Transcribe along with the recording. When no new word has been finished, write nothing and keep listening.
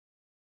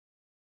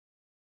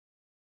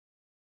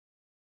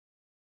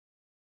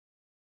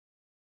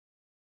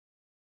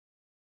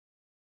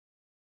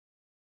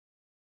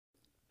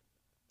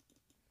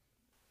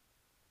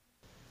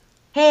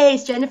Hey,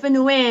 it's Jennifer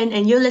Nguyen,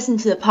 and you're listening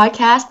to the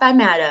podcast by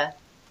Matter.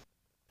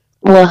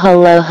 Well,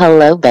 hello,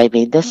 hello,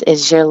 baby. This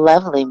is your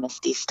lovely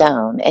Misty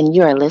Stone, and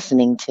you are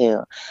listening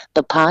to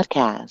the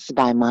podcast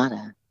by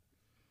Mata.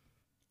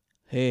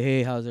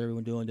 Hey, how's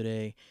everyone doing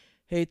today?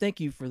 Hey, thank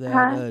you for that,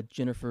 Hi.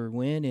 Jennifer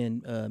Wynn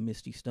and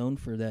Misty Stone,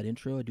 for that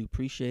intro. I do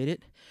appreciate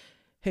it.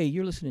 Hey,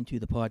 you're listening to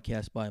the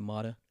podcast by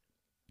Mata,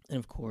 and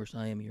of course,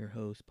 I am your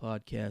host,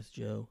 Podcast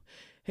Joe.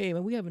 Hey,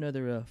 man, we have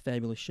another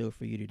fabulous show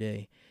for you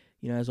today.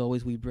 As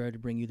always, we try to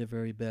bring you the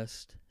very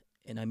best,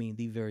 and I mean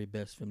the very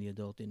best from the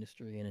adult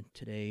industry, and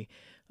today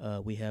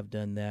we have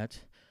done that.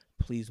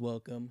 Please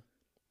welcome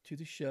to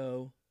the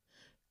show,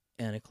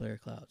 Anna Claire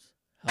Clouds.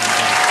 How you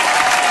doing?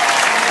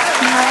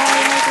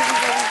 Hi, how's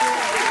everybody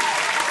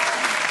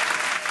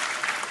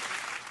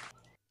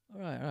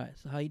doing? All right.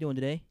 So, how you doing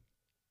today?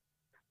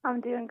 I'm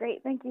doing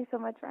great. Thank you so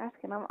much for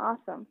asking. I'm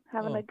awesome.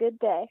 Having a Oh, good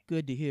day.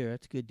 good to hear.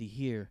 That's good to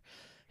hear.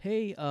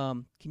 Hey,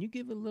 can you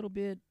give a little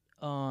bit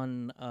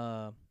on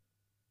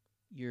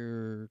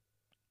your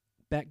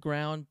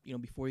background?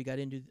 Before you got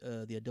into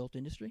the adult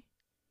industry.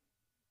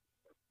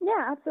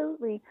 Yeah,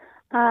 absolutely.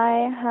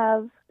 I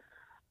have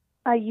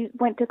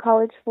went to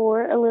college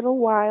for a little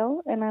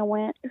while and I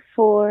went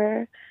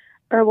for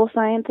herbal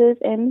sciences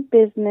and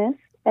business,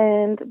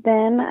 and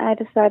then I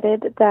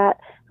decided that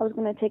I was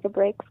going to take a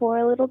break for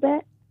a little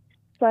bit.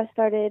 So I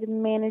started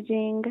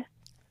managing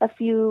a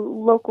few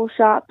local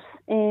shops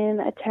in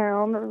a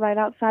town right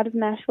outside of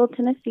Nashville,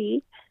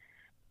 Tennessee,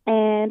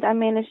 and I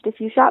managed a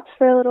few shops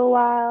for a little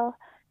while.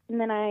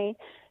 And then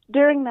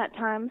during that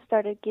time,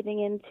 started getting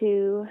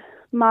into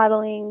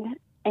modeling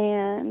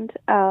and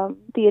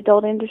the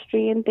adult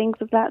industry and things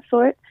of that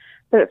sort.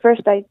 But at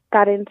first, I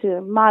got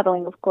into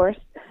modeling, of course,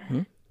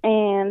 Hmm.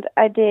 and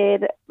I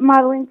did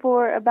modeling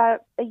for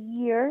about a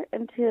year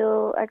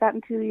until I got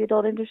into the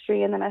adult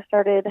industry, and then I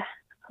started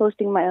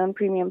hosting my own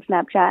premium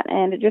Snapchat,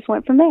 and it just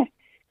went from there.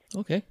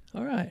 Okay.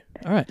 All right.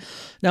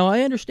 Now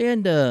I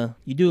understand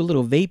you do a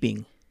little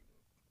vaping.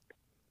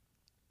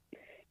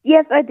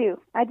 Yes, I do.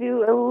 I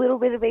do a little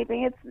bit of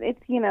vaping.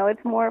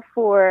 It's more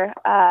for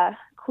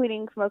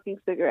quitting smoking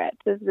cigarettes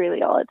is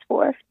really all it's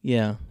for.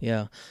 Yeah.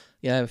 I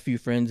have a few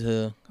friends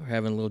who are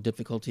having a little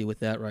difficulty with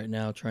that right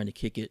now, trying to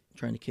kick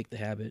the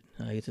habit.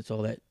 I guess it's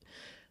all that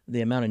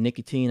the amount of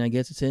nicotine. I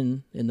guess it's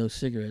in those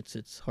cigarettes.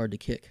 It's hard to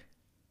kick.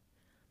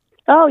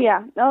 Oh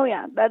yeah. Oh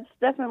yeah. That's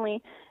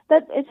definitely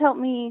that it's helped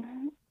me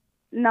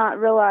not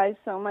realize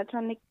so much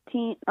on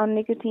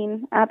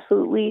nicotine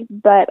absolutely,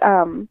 but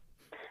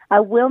I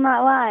will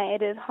not lie,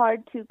 it is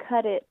hard to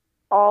cut it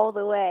all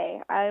the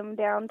way. I'm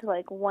down to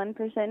like 1%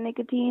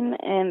 nicotine,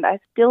 and I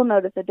still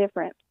notice a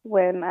difference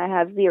when I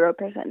have 0%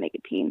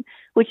 nicotine,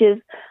 which is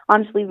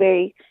honestly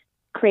very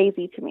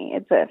crazy to me.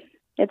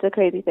 It's a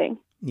crazy thing.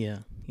 Yeah.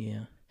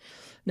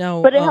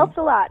 Now, But it helps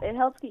a lot. It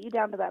helps get you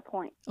down to that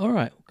point. all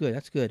right, good.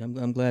 That's good.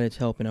 I'm glad it's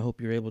helping. I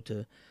hope you're able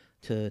to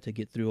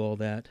get through all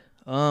that.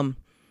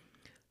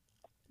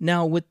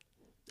 Now with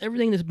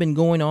everything that's been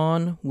going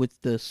on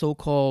with the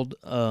so-called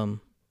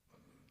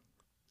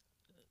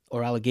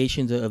or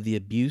allegations of the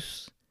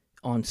abuse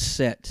on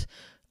set,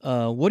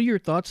 what are your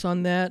thoughts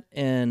on that?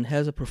 And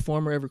has a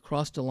performer ever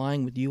crossed the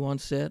line with you on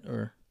set?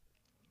 Or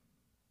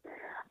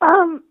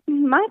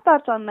My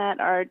thoughts on that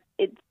are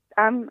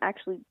I'm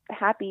actually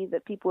happy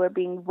that people are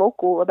being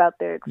vocal about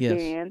their yes,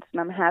 experience, and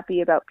I'm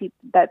happy about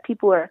that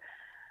people are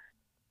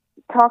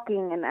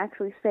talking and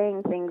actually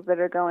saying things that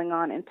are going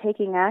on and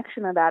taking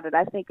action about it.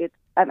 I think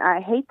and I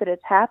hate that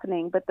it's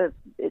happening, but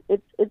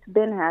it's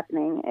been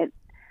happening.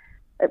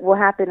 It will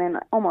happen in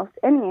almost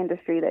any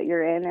industry that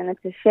you're in, and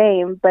it's a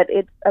shame, but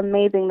it's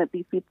amazing that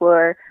these people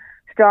are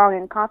strong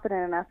and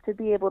confident enough to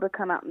be able to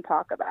come out and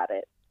talk about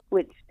it,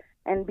 which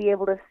and be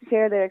able to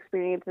share their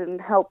experience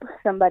and help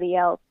somebody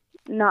else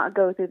not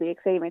go through the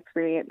same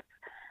experience.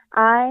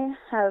 I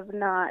have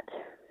not,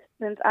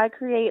 since I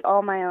create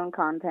all my own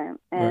content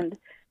right, and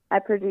I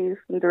produce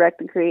and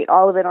direct and create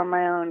all of it on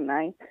my own. And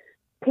I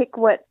pick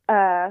what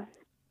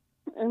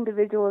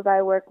individuals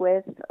I work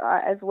with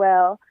as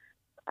well.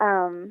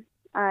 Um,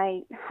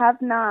 I have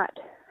not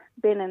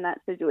been in that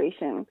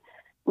situation.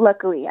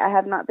 Luckily, I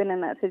have not been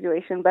in that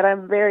situation, but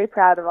I'm very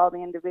proud of all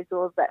the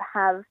individuals that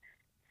have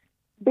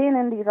been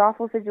in these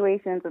awful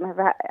situations and have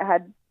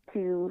had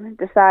to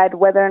decide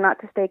whether or not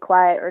to stay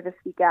quiet or to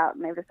speak out,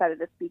 and they've decided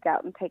to speak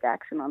out and take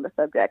action on the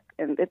subject.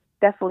 And it's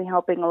definitely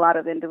helping a lot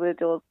of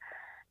individuals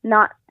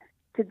not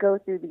to go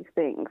through these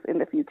things in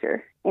the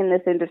future in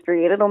this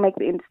industry, and it'll make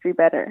the industry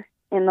better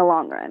in the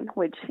long run,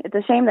 which it's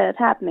a shame that it's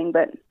happening,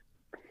 but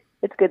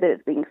it's good that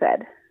it's being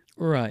said.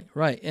 right.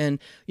 And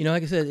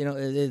like I said,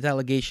 it's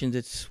allegations.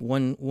 It's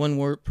one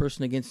word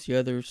person against the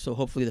other. So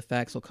hopefully the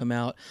facts will come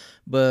out.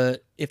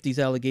 But if these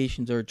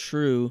allegations are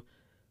true,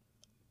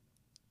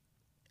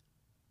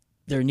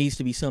 there needs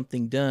to be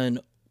something done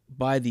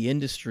by the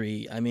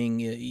industry. I mean,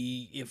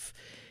 if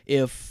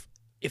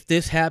if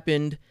this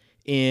happened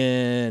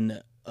in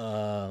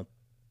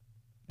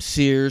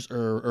Sears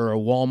or a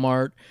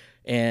Walmart,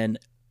 and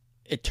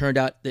it turned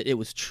out that it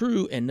was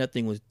true and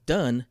nothing was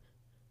done,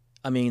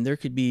 I mean, there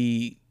could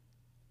be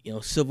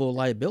civil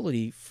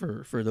liability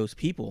for those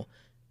people.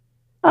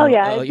 Oh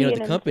yeah,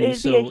 The company.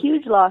 It'd be a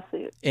huge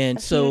lawsuit. And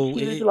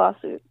huge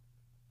lawsuit.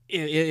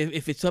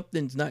 If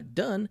something's not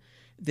done,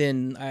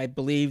 then I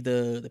believe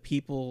the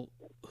people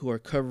who are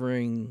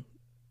covering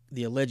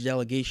the alleged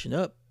allegation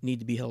up need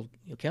to be held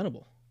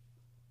accountable.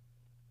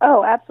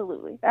 Oh,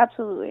 absolutely,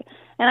 absolutely.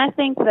 And I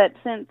think that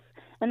the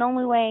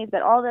only way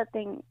that all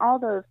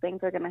those things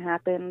are going to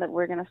happen, that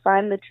we're going to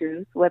find the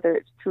truth, whether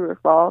it's true or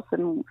false,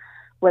 and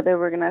whether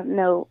we're going to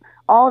know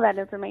all that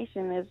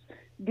information, is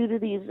due to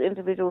these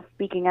individuals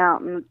speaking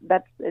out, and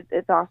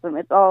it's awesome.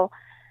 It's all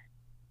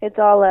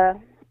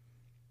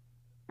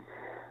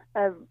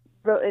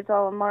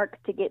a mark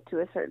to get to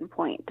a certain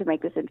point to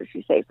make this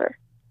industry safer.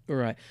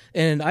 Right.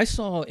 And I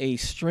saw a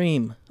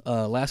stream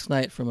last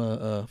night from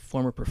a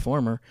former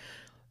performer,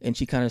 and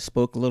she kind of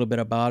spoke a little bit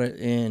about it,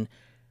 and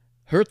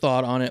her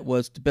thought on it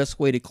was the best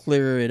way to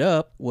clear it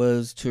up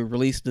was to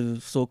release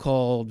the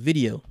so-called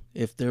video.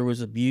 If there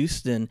was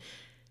abuse, then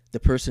the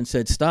person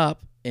said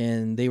stop,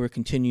 and they were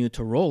continuing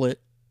to roll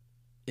it.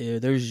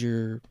 There's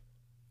your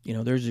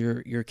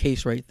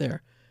case right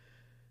there.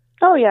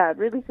 Oh yeah,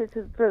 release it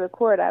for the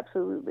court.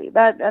 Absolutely.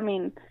 That's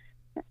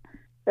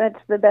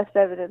the best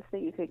evidence that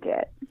you could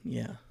get.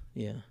 Yeah.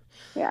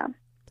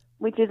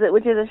 Which is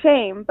a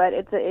shame, but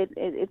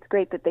it's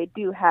great that they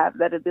do have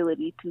that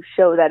ability to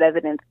show that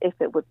evidence if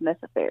it was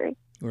necessary.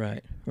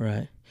 Right.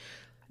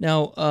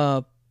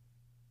 Now,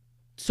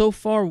 so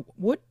far,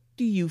 what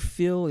do you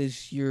feel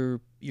is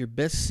your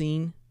best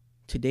scene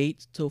to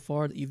date so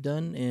far that you've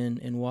done,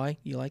 and why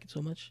you like it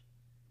so much?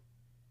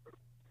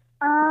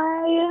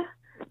 I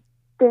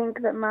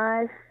think that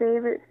my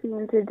favorite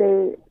scene to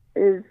date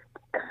is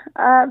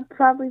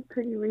probably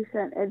pretty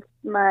recent. It's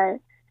my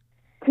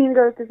Teen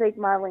Goes to Fake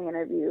Modeling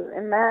interview,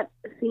 and that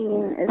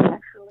scene is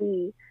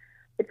actually,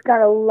 it's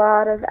got a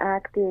lot of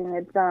acting.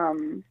 It's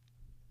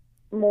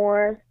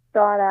more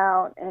thought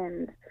out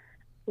and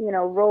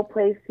role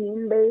play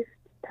scene based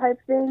type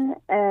thing,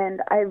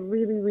 and I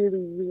really,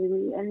 really,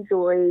 really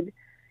enjoyed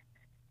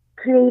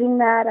creating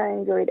that. I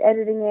enjoyed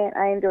editing it.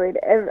 I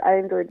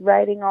enjoyed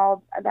writing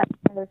all that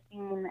kind of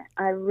scene.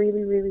 I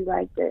really, really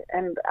liked it,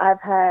 and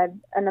I've had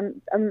an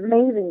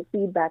amazing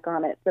feedback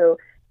on it. So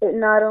it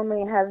not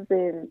only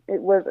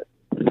it was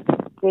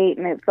great,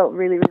 and it felt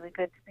really, really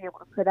good to be able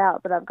to put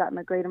out, but I've gotten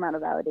a great amount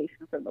of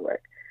validation from the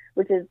work,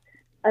 which is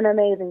an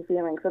amazing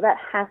feeling. So that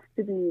has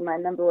to be my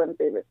number one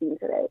favorite scene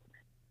today.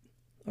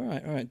 All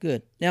right,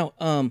 good. Now,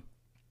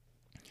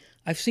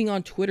 I've seen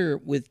on Twitter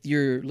with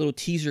your little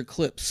teaser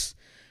clips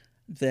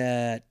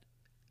that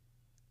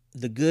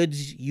the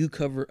goods you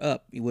cover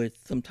up with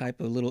some type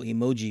of little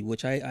emoji,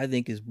 which I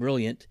think is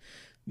brilliant,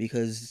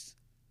 because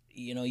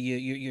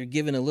you're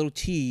giving a little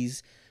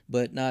tease,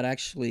 but not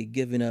actually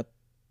giving up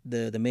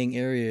the main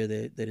area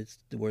that it's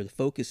where the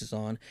focus is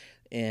on,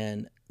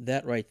 and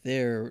that right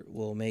there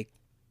will make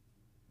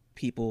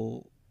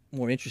people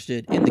more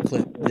interested in the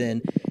clip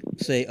than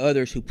say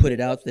others who put it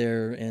out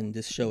there and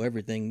just show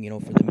everything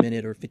for the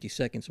minute or 50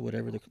 seconds or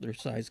whatever their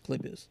size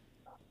clip is.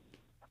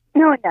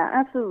 No, yeah,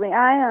 absolutely.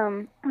 I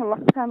a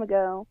long time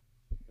ago,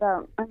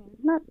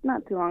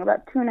 not too long,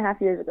 about 2.5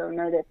 years ago,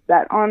 noticed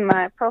that on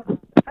my profile,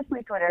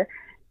 especially Twitter,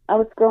 I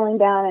was scrolling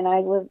down and I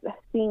was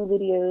seeing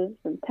videos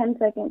from 10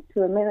 seconds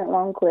to a minute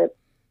long clips,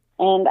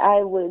 and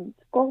I would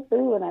scroll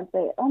through and I'd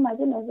say, oh my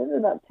goodness, this is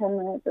about 10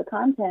 minutes of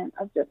content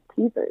of just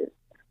teasers.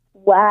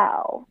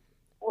 Wow,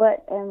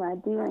 what am I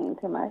doing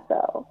to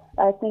myself?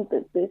 I think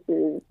that this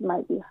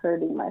might be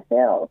hurting my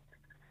sales.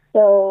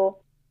 So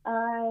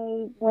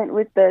I went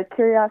with the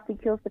curiosity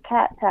kills the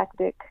cat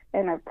tactic,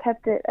 and I've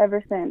kept it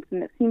ever since,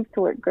 and it seems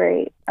to work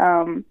great.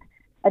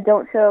 I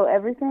don't show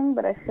everything,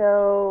 but I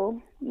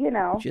show,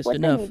 just what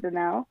enough. they need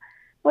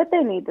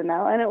to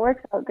know, and it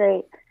works out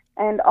great.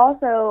 And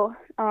also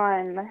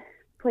on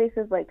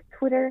places like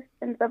Twitter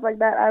and stuff like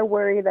that, I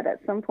worry that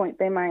at some point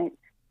they might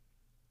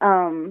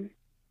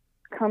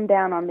come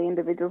down on the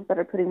individuals that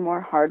are putting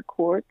more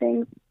hardcore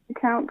things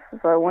accounts.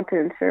 So I want to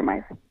ensure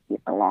my safety in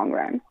the long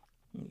run.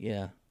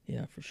 Yeah,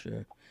 for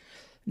sure.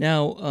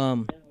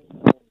 Now,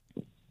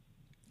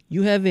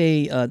 you have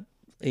a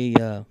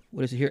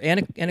what is it here?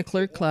 Anna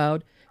Claire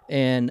Cloud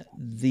and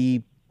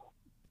the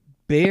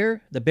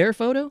beard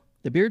photo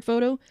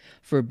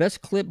for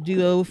best clip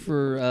duo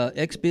for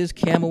XBiz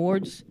Cam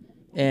Awards,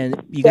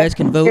 and you guys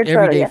can vote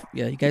every day.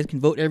 Yeah, you guys can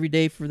vote every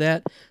day for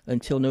that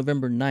until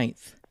November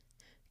 9th.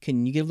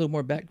 Can you give a little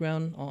more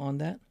background on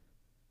that?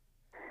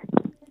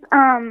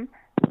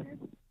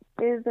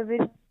 Is a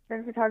video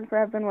photographer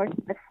I've been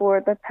working with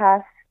for the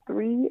past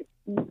 3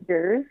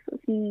 years.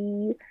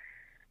 He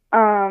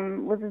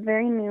was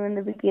very new in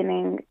the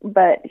beginning,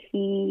 but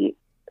he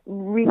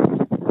really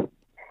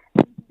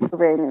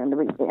very new in the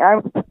beginning. I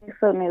was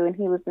so new and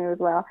he was new as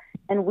well.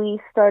 And we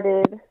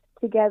started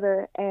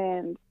together,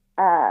 and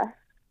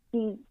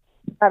he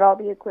got all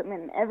the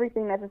equipment and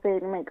everything necessary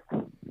to make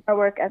our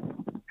work as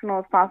professional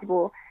as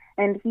possible.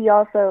 And he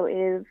also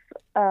is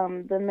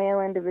the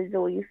male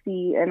individual you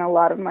see in a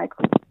lot of my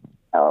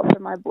for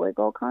my boy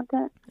goal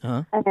content.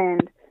 Uh-huh.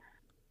 And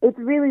it's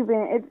really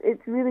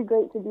it's really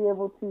great to be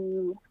able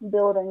to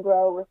build and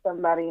grow with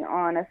somebody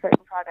on a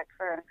certain project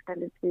for an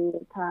extended period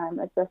of time,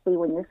 especially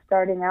when you're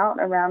starting out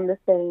around the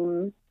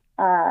same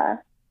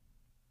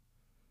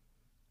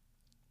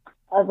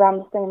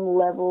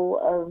level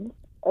of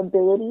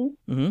ability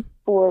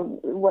for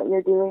what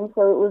you're doing.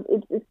 So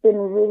it's been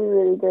really,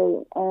 really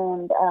great.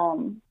 And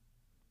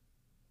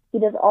he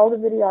does all the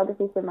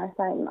videography for my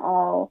site and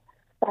all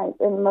sites,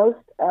 and most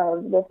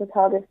of the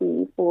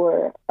photography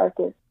for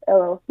Arcus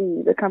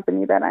LLC, the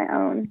company that I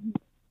own.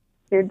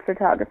 Good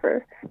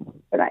photographer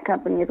for that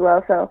company as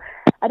well. So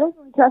I don't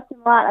really trust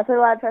him a lot. I put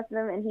a lot of trust in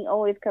him, and he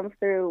always comes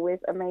through with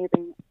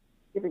amazing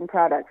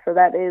products. So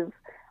that is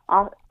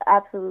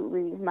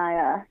absolutely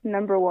my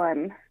number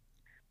one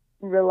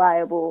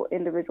reliable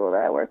individual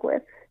that I work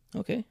with.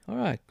 Okay, all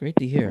right, great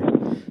to hear.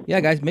 Yeah,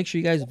 guys, make sure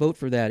you guys vote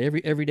for that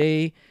every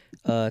day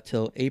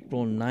till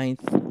April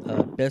 9th.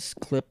 Best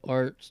Clip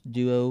Art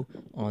Duo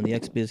on the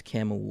XBiz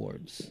Cam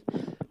Awards.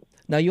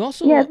 Now you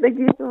also thank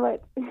you so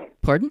much.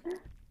 Pardon?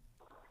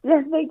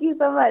 Yes, thank you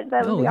so much.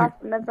 That would be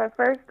awesome. That's our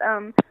first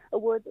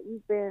award that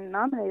we've been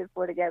nominated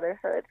for together.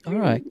 So it's all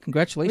right.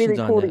 Congratulations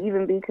really on cool that. to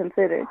even be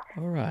considered.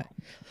 All right.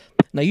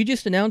 Now you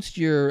just announced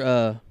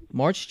your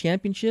March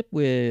championship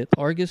with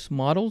Argus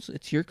Models.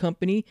 It's your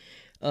company.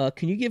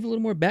 Can you give a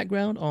little more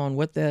background on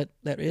what that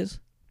is?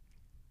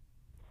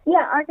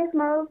 Yeah,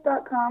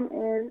 ArgusModels.com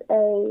is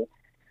a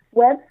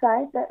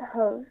website that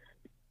hosts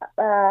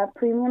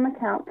premium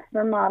accounts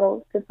for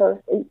models to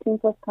post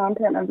 18+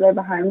 content of their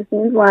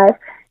behind-the-scenes life.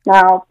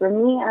 Now, for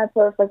me, I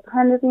post like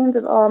behind the scenes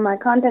of all my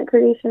content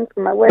creations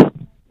for my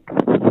website.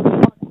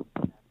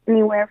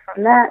 Anywhere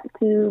from that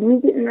to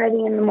me getting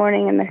ready in the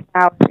morning in the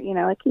shower. You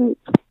know,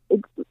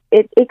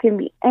 it can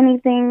be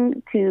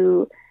anything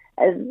to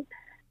as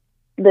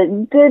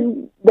the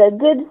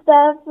good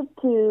stuff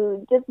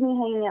to just me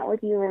hanging out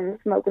with you and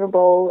smoking a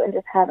bowl and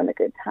just having a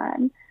good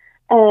time.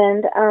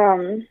 And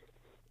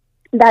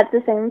that's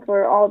the same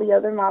for all the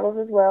other models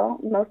as well.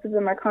 Most of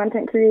them are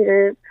content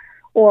creators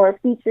or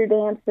feature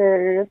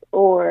dancers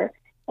or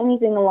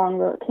anything along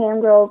the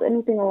cam girls,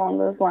 anything along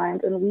those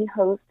lines. And we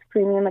host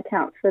premium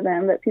accounts for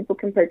them that people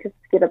can purchase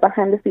to get a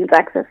behind-the-scenes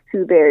access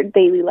to their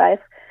daily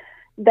life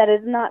that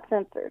is not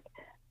censored.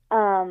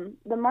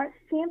 The March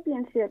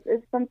Championship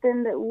is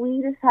something that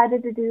we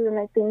decided to do to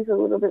make things a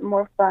little bit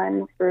more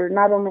fun for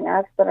not only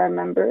us but our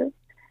members.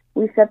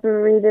 We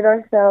separated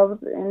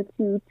ourselves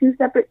into 2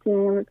 separate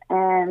teams,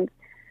 and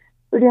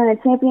we're doing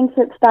a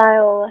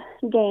championship-style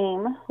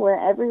game where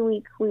every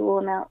week we will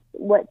announce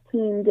what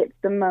team gets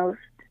the most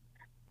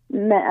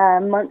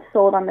months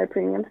sold on their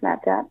premium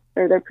Snapchat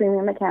or their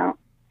premium account.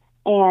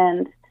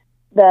 And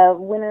the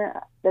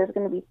winner, there's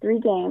going to be 3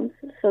 games.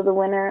 So the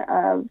winner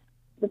of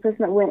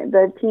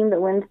the team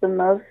that wins the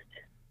most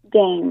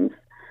games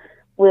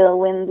will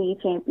win the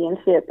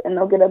championship, and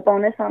they'll get a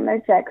bonus on their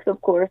checks, of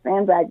course,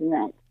 and bragging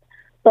rights.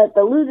 But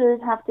the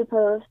losers have to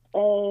post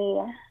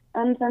a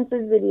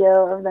uncensored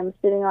video of them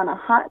sitting on a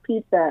hot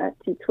pizza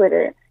to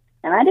Twitter.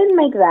 And I didn't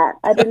make that.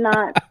 I just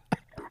want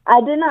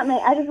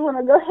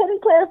to go ahead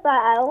and clarify.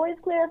 I always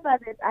clarify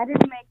this. I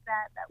didn't make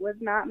that. That was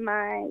not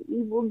my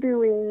evil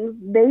doings.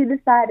 They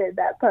decided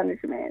that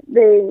punishment.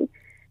 They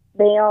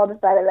all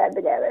decided that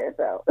together.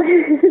 So.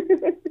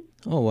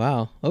 Oh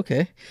wow.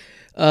 Okay.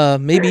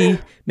 Maybe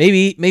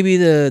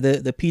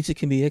the pizza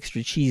can be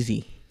extra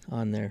cheesy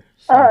on there.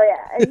 So. Oh yeah.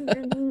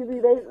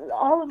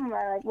 All of them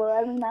are like, well,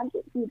 I mean, I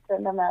get pizza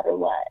no matter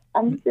what.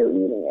 I'm still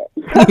eating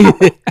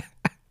it.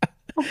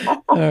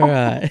 All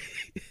right.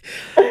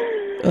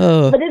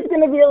 But it's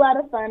gonna be a lot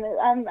of fun.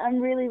 I'm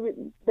really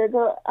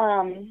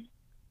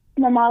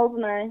my models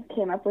and I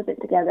came up with it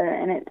together,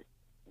 and it's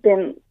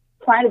been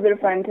quite a bit of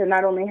fun to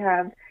not only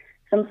have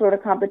some sort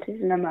of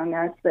competition among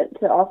us, but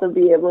to also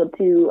be able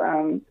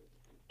to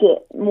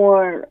get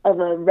more of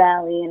a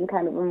rally and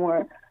kind of a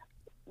more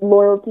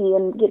loyalty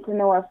and get to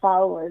know our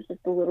followers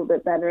just a little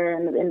bit better,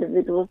 and the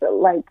individuals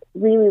that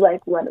really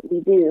like what we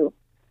do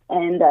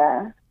and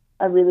are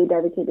really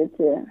dedicated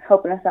to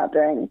helping us out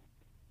during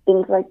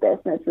things like this,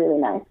 and it's really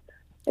nice.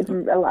 It's a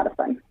lot of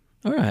fun.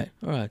 All right,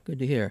 good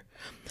to hear.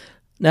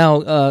 Now,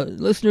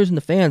 listeners and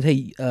the fans,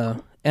 hey,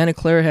 Anna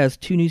Claire has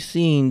 2 new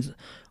scenes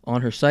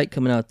on her site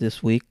coming out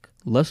this week.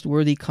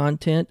 Lustworthy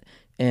content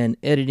and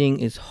editing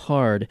is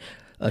hard.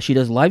 She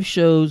does live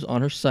shows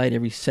on her site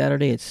every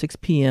Saturday at 6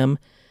 p.m.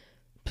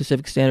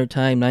 Pacific Standard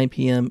Time, 9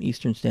 p.m.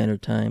 Eastern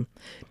Standard Time.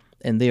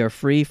 And they are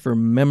free for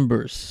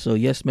members. So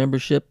yes,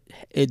 membership,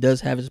 it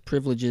does have its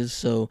privileges,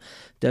 so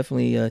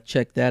definitely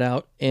check that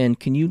out. And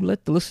can you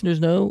let the listeners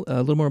know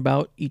a little more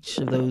about each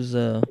of those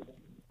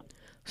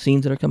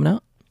scenes that are coming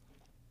out?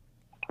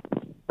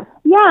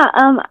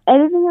 Yeah,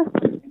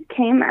 editing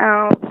came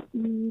out,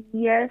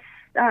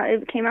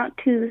 it came out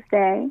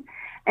Tuesday.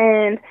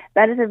 And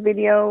that is a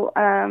video.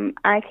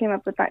 I came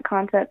up with that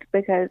concept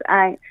because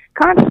I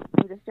constantly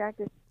am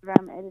distracted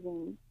from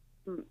editing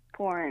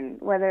porn,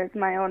 whether it's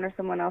my own or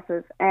someone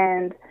else's.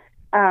 And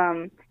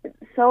it's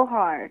so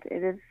hard.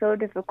 It is so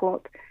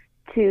difficult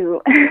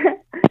to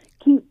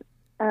keep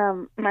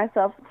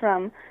myself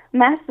from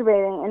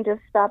masturbating and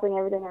just stopping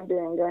everything I'm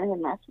doing and going ahead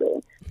and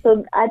masturbating.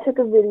 So I took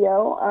a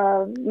video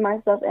of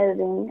myself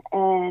editing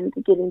and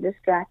getting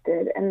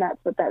distracted, and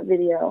that's what that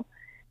video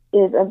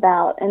is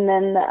about. And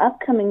then the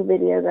upcoming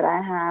video that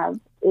I have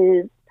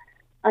is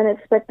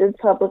Unexpected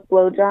Public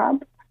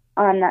Blowjob.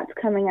 That's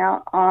coming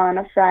out on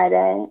a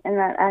Friday, and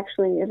that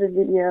actually is a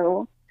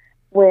video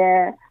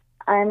where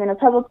I'm in a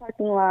public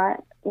parking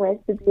lot with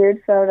the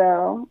beard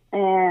photo,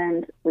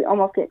 and we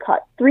almost get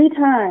caught 3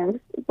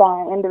 times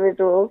by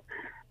individuals,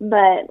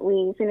 but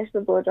we finished the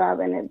blowjob,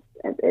 and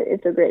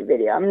it's a great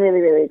video. I'm really,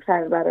 really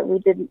excited about it. We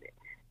did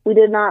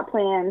not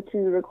plan to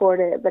record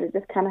it, but it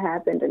just kind of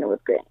happened, and it was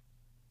great.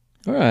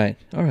 All right.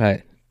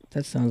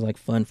 That sounds like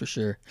fun for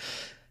sure.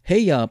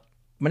 Hey,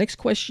 my next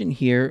question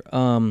here.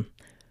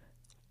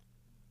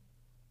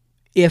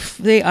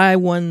 If I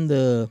won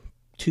the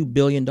 $2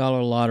 billion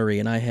lottery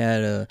and I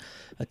had a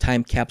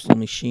time capsule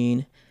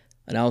machine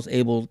and I was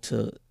able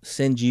to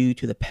send you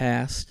to the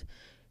past,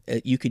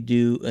 you could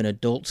do an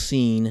adult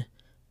scene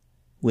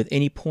with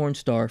any porn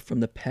star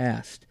from the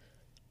past.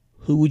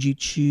 Who would you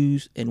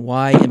choose and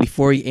why? And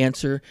before you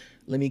answer,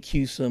 let me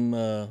cue some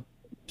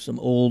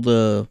old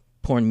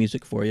porn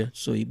music for you.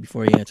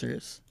 Before you answer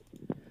this.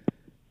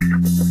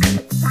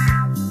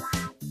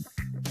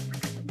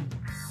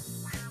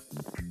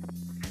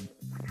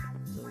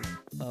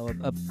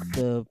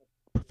 The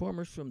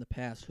performers from the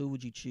past, who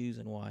would you choose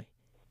and why?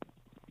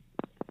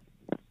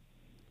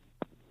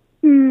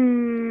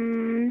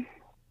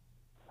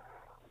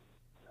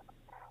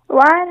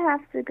 Well, I'd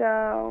have to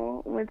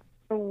go with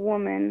a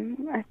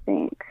woman, I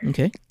think.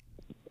 Okay.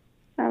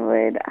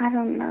 I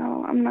don't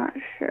know. I'm not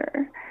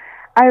sure.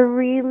 I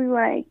really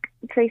like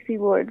Tracy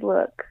Lord's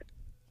look.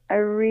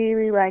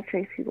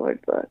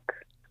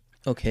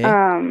 Okay.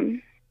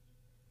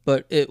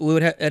 But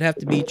it'd have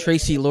to be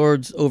Tracy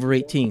Lord's over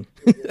 18.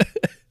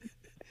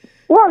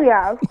 Well,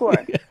 yeah, of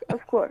course.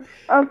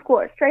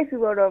 Tracy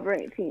Lord over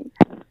 18.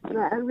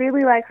 I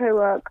really like her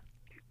look.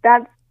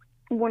 That's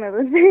one of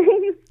the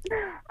things.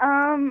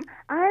 I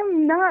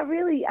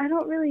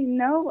don't really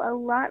know a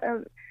lot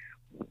of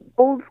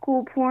old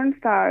school porn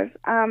stars.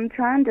 I'm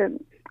trying to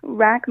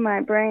rack my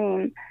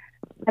brain.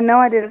 I know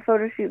I did a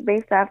photo shoot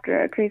based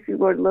after a Tracy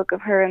Lord look of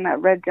her in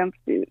that red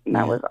jumpsuit, and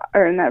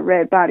in that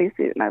red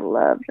bodysuit, and I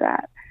loved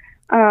that.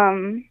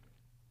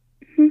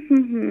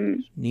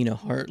 Nina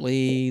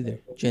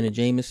Hartley, Jenna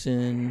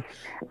Jameson.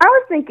 I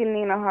was thinking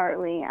Nina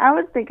Hartley. I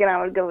was thinking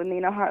I would go with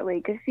Nina Hartley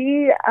because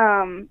she,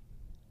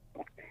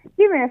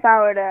 even if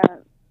I were to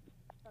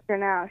fuck her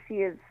now, she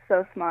is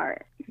so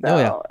smart.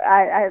 So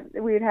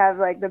we'd have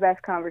like the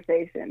best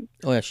conversation.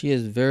 Oh yeah, she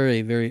is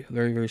very, very,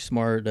 very, very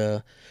smart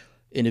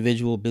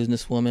individual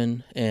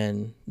businesswoman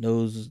and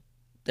knows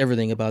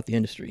everything about the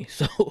industry.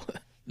 So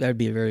that'd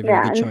be a very,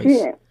 very good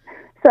choice.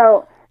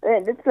 So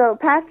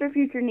past or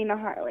future Nina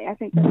Hartley, I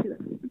think that's who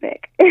to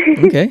pick.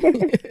 Okay.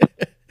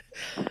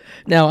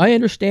 Now, I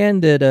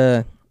understand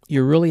that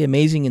you're really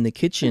amazing in the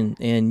kitchen,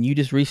 and you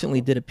just recently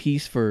did a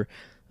piece for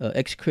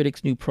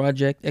X-Critic's new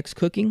project,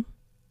 X-Cooking.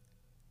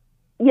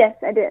 Yes,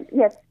 I did.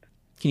 Yes.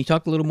 Can you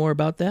talk a little more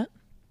about that?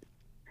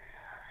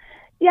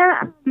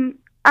 Yeah,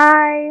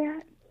 I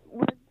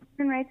was born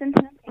and raised in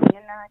Tennessee, and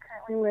now I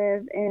currently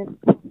live in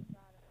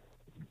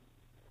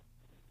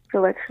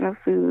selection of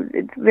food.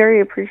 It's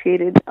very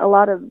appreciated. A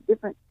lot of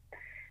different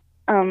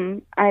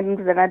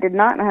items that I did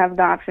not have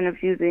the option of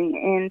choosing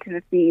in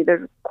Tennessee.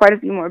 There's quite a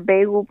few more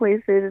bagel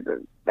places.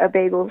 A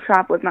bagel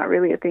shop was not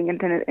really a thing in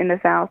the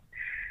South.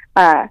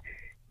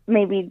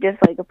 Maybe just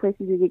like a place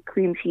you could get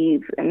cream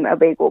cheese and a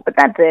bagel, but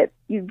that's it.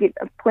 You get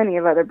plenty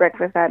of other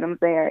breakfast items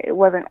there. It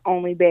wasn't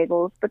only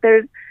bagels, but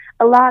there's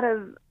a lot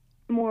of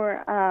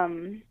more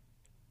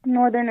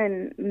northern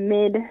and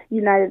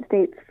mid-United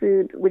States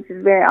food, which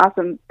is very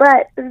awesome.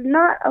 But there's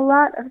not a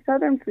lot of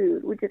southern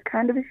food, which is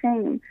kind of a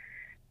shame.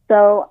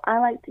 So I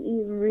like to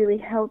eat really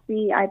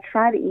healthy. I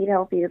try to eat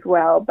healthy as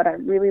well, but I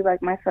really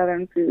like my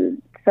southern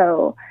food.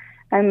 So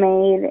I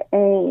made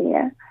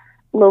a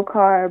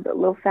low-carb,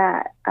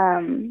 low-fat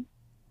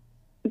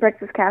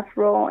breakfast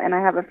casserole, and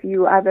I have a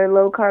few other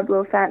low-carb,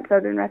 low-fat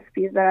southern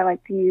recipes that I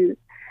like to use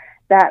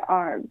that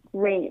are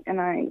great,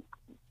 and I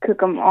cook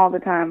them all the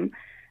time.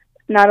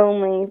 Not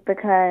only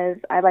because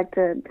I like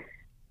to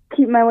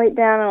keep my weight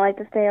down and I like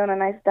to stay on a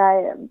nice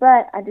diet,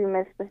 but I do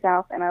miss the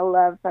South and I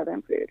love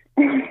Southern food.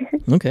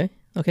 Okay.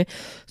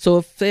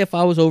 So if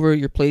I was over at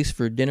your place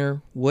for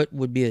dinner, what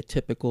would be a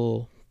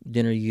typical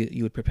dinner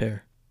you would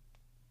prepare?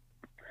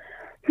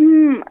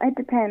 It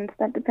depends.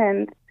 That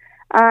depends.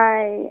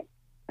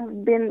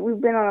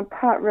 We've been on a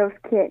pot roast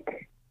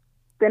kick.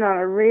 Been on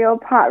a real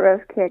pot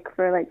roast kick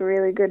for like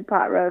really good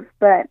pot roast,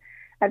 but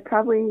I'd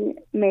probably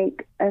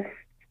make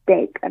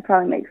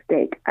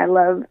steak. I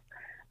love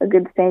a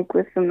good steak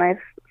with some nice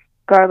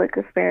garlic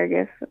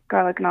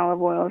and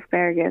olive oil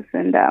asparagus,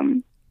 and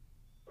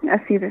a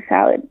Caesar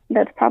salad.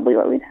 That's probably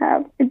what we'd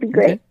have. It'd be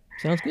great. Okay.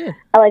 Sounds good.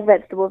 I like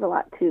vegetables a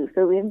lot too,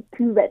 so we have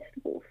 2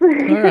 vegetables.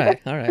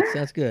 All right.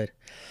 Sounds good.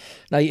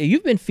 Now,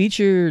 you've been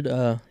featured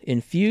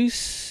in Fuse,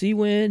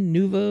 Seawind,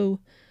 Nuvo,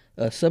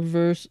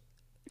 Subverse,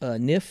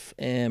 NIF,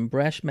 and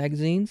Brash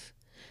magazines,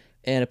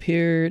 and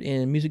appeared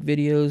in music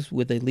videos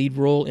with a lead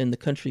role in the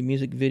country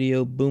music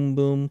video Boom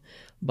Boom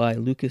by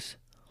Lucas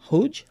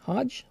Hodge.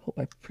 Hope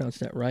I pronounced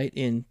that right,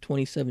 in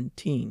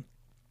 2017.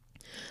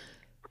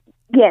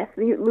 Yes,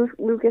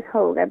 Lucas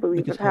Hogue, I believe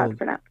Lucas is how Hogue. it's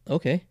pronounced.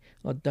 Okay.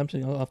 I'll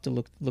have to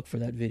look for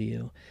that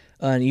video.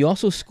 And you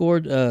also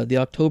scored the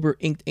October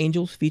Inked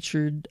Angels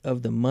Featured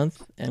of the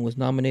Month and was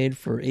nominated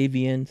for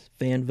AVN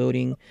fan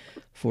voting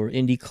for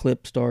Indie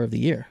Clip Star of the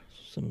Year.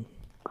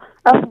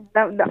 Oh,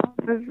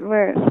 those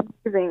were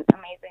amazing.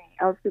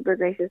 I was super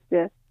gracious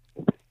to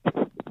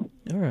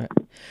All right.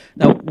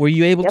 Now, were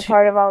you able be a to?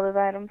 part of all those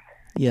items.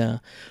 Yeah.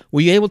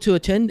 Were you able to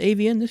attend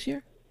AVN this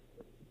year?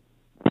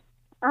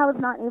 I was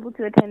not able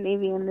to attend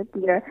AVN this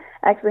year.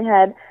 I actually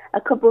had a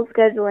couple of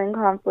scheduling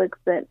conflicts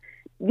that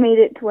made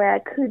it to where I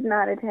could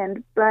not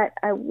attend, but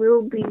I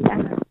will be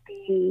at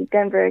the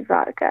Denver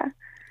Exotica.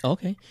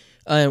 Okay.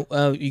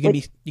 You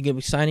gonna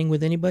be signing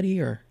with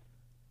anybody or?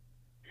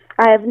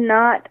 I have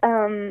not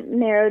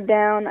narrowed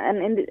down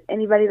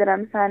anybody that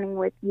I'm signing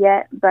with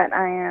yet, but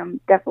I am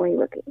definitely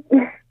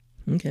looking.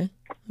 Okay.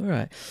 All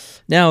right.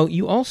 Now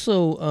you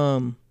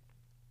also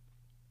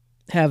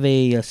have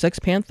a Sex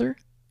Panther,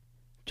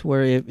 to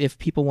where if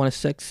people want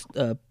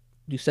to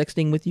do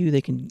sexting with you, they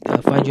can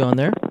find you on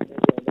there.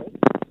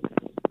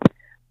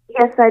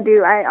 Yes, I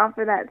do. I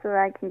offer that so that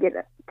I can get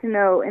to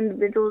know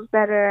individuals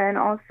better, and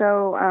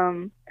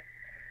also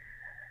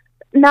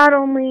not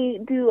only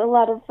do a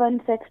lot of fun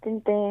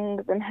sexting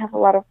things and have a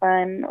lot of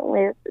fun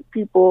with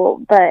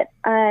people, but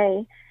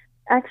I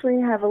actually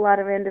have a lot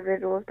of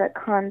individuals that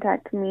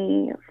contact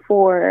me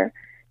for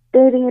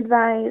dating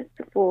advice,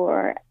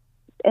 for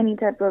any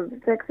type of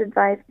sex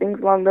advice, things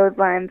along those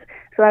lines.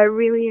 So I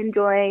really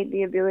enjoy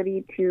the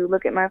ability to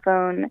look at my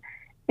phone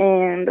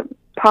and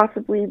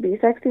possibly be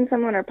sexting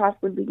someone or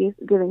possibly be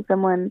giving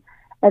someone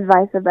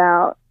advice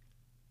about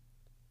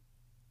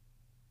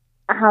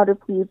how to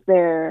please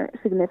their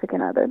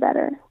significant other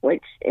better,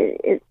 which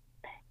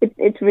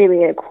it's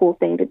really a cool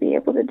thing to be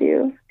able to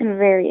do and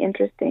very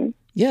interesting.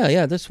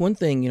 Yeah, that's one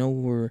thing,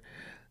 where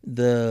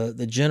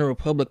the general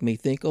public may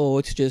think, oh,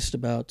 it's just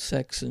about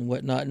sex and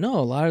whatnot. No,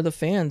 a lot of the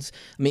fans,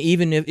 I mean,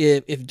 even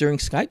if during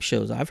Skype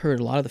shows, I've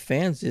heard a lot of the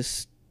fans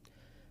just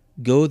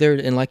go there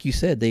and, like you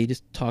said, they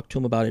just talk to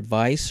them about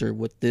advice or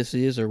what this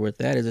is or what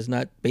that is. It's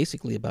not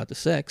basically about the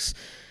sex.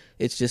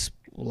 It's just,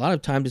 a lot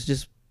of times it's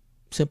just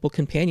simple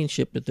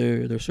companionship that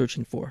they're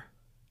searching for.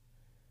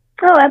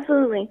 Oh,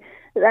 absolutely.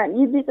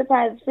 You'd be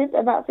surprised.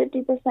 About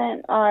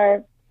 50%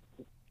 are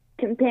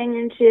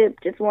companionship,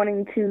 just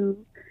wanting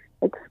to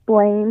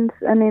explain.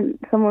 I mean,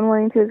 someone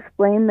wanting to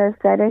explain their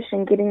fetish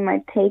and getting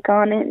my take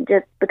on it,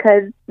 just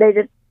because they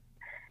just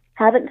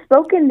haven't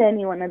spoken to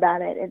anyone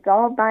about it. It's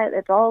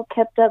all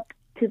kept up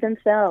to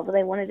themselves.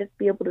 They want to just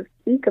be able to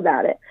speak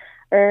about it,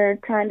 or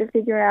trying to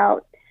figure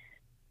out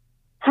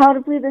how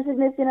to please their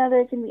significant other.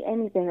 It can be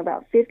anything.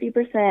 About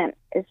 50%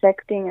 is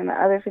sexting, and the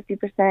other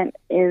 50%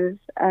 is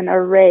an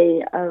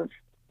array of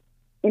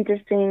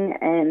interesting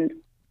and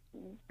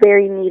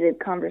very needed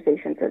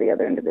conversation for the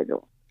other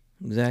individual.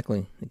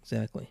 Exactly.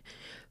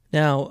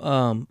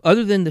 Now,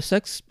 other than the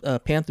Sex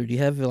Panther, do you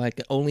have like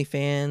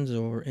OnlyFans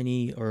or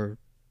any or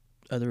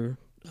other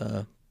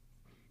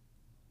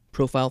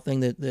profile thing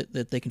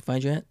that they can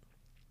find you at?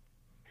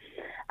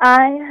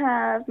 I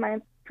have my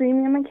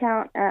premium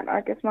account at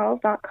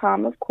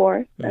arcusmodels.com, of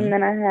course, and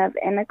then I have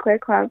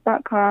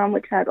AnnaClaireClouds.com,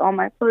 which has all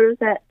my photo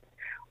sets,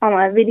 all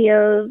my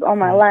videos, all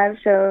my live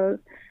shows,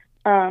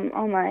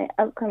 all my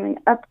upcoming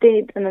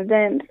updates and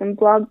events and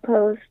blog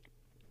posts.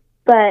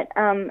 But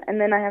and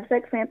then I have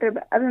Sex Panther,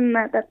 but other than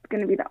that, that's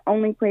going to be the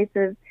only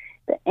places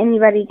that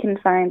anybody can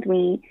find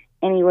me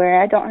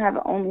anywhere. I don't have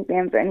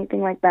OnlyFans or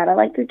anything like that. I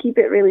like to keep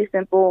it really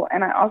simple,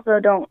 and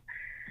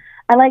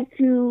I like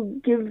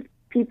to give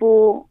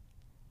people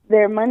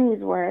their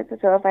money's worth.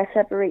 So if I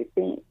separate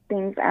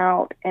things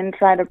out and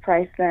try to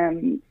price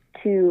them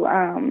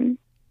to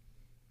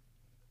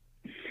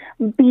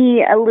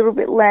be a little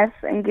bit less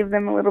and give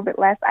them a little bit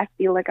less, I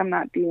feel like I'm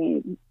not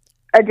doing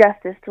a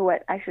justice to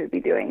what I should be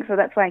doing. So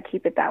that's why I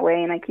keep it that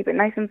way, and I keep it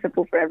nice and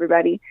simple for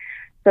everybody.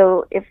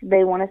 So if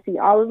they want to see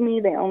all of me,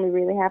 they only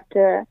really have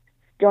to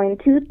join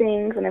 2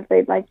 things, and if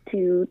they'd like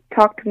to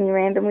talk to me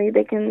randomly,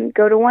 they can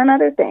go to one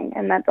other thing,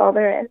 and that's all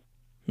there is.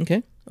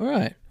 Okay. All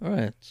right.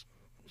 It's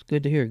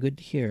good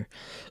to hear.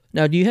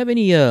 Now, do you have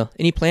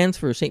any plans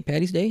for St.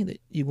 Patty's Day that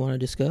you want to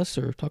discuss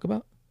or talk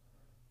about?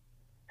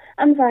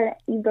 I'm sorry,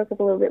 you broke up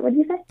a little bit. What did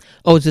you say?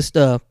 Oh, it's just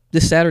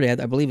this Saturday,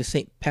 I believe, is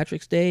St.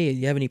 Patrick's Day. Do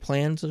you have any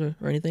plans or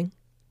anything?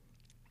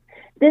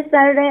 This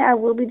Saturday, I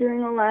will be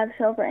doing a live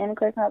show for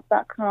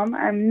AnnaClaireClouds.com.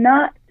 I'm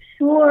not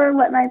sure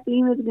what my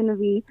theme is going to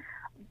be,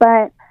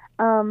 but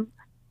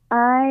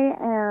I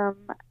am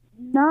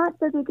not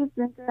the biggest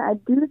drinker. I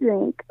do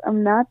drink.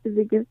 I'm not the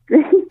biggest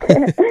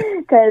drinker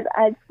because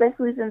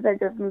especially since I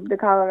just moved to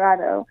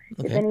Colorado,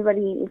 Okay.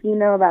 if you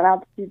know about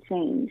altitude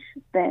change,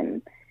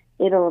 then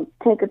it'll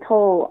take a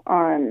toll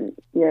on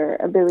your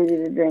ability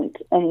to drink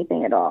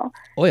anything at all.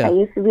 Oh, yeah. I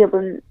used to be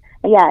able to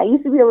Yeah, I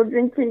used to be able to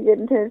drink pretty good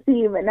in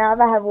Tennessee, but now if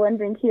I have one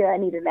drink here, I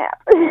need a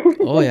nap.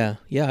 Oh yeah,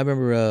 yeah. I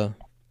remember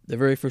the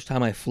very first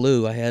time I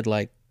flew, I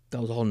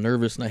was all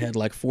nervous and I had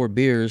like 4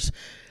 beers,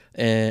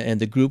 and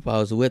the group I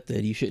was with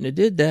said you shouldn't have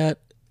did that.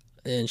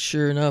 And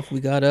sure enough, we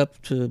got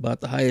up to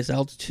about the highest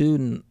altitude,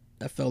 and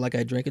I felt like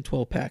I drank a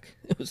 12-pack.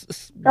 It was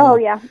just, Oh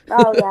yeah,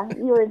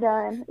 you were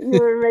done. You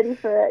were ready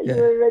for it. Yeah.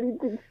 You were ready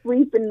to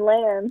sleep and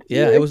land.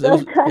 Yeah, You it were was, so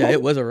yeah, tired.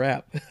 it was a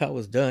wrap. I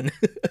was done.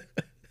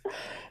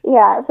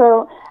 Yeah,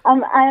 so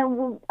I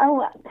will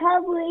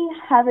probably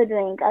have a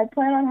drink. I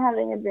plan on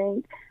having a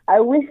drink. I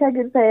wish I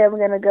could say I'm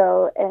gonna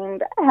go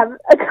and have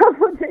a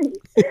couple drinks,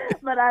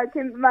 but I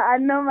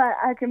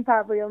can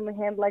probably only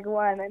handle like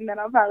one, and then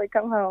I'll probably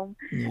come home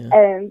Yeah.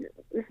 and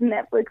just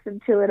Netflix and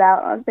chill it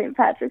out on St.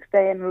 Patrick's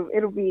Day, and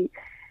it'll be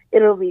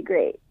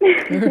great.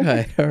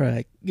 All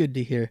right. Good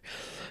to hear.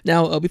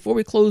 Now, before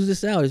we close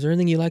this out, is there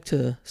anything you'd like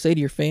to say to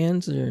your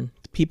fans or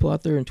people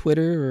out there on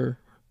Twitter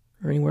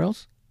or anywhere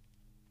else?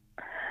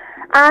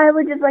 I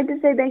would just like to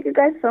say thank you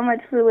guys so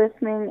much for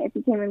listening. If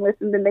you came and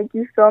listened, then thank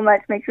you so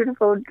much. Make sure to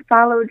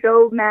follow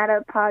Joe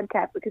Matta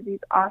podcast because he's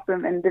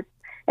awesome. And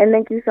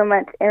thank you so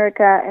much,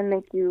 Erica, and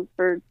thank you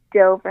for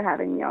Joe for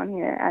having me on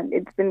here.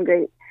 It's been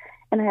great,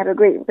 and I had a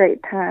great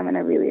time, and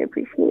I really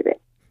appreciate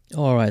it.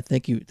 All right.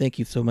 Thank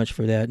you so much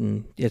for that.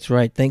 And it's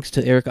right. Thanks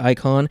to Erica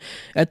Icon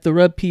at the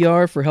Rub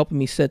PR for helping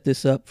me set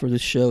this up for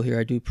this show here.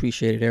 I do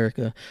appreciate it,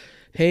 Erica.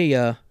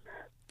 Hey,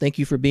 thank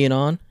you for being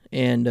on.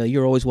 And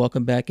you're always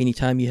welcome back.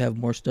 Anytime you have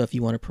more stuff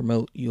you want to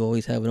promote, you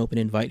always have an open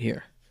invite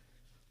here.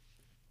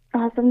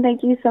 Awesome.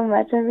 Thank you so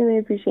much. I really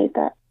appreciate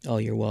that. Oh,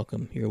 you're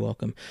welcome. You're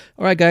welcome.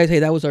 All right, guys. Hey,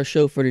 that was our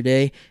show for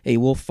today. Hey,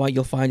 you'll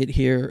find it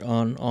here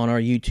on our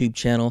YouTube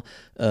channel,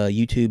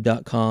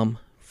 youtube.com/the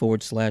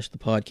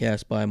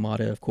podcast by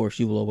Mata. Of course,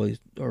 you will always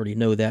already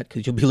know that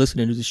because you'll be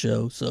listening to the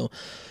show. So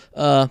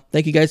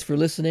thank you guys for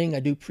listening. I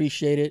do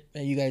appreciate it.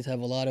 And you guys have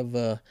a lot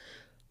of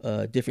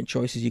different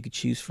choices you could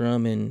choose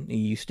from, and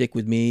you stick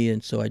with me,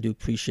 and so I do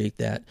appreciate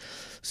that.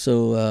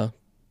 So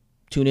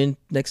tune in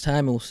next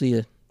time, and we'll see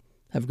you.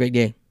 Have a great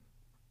day.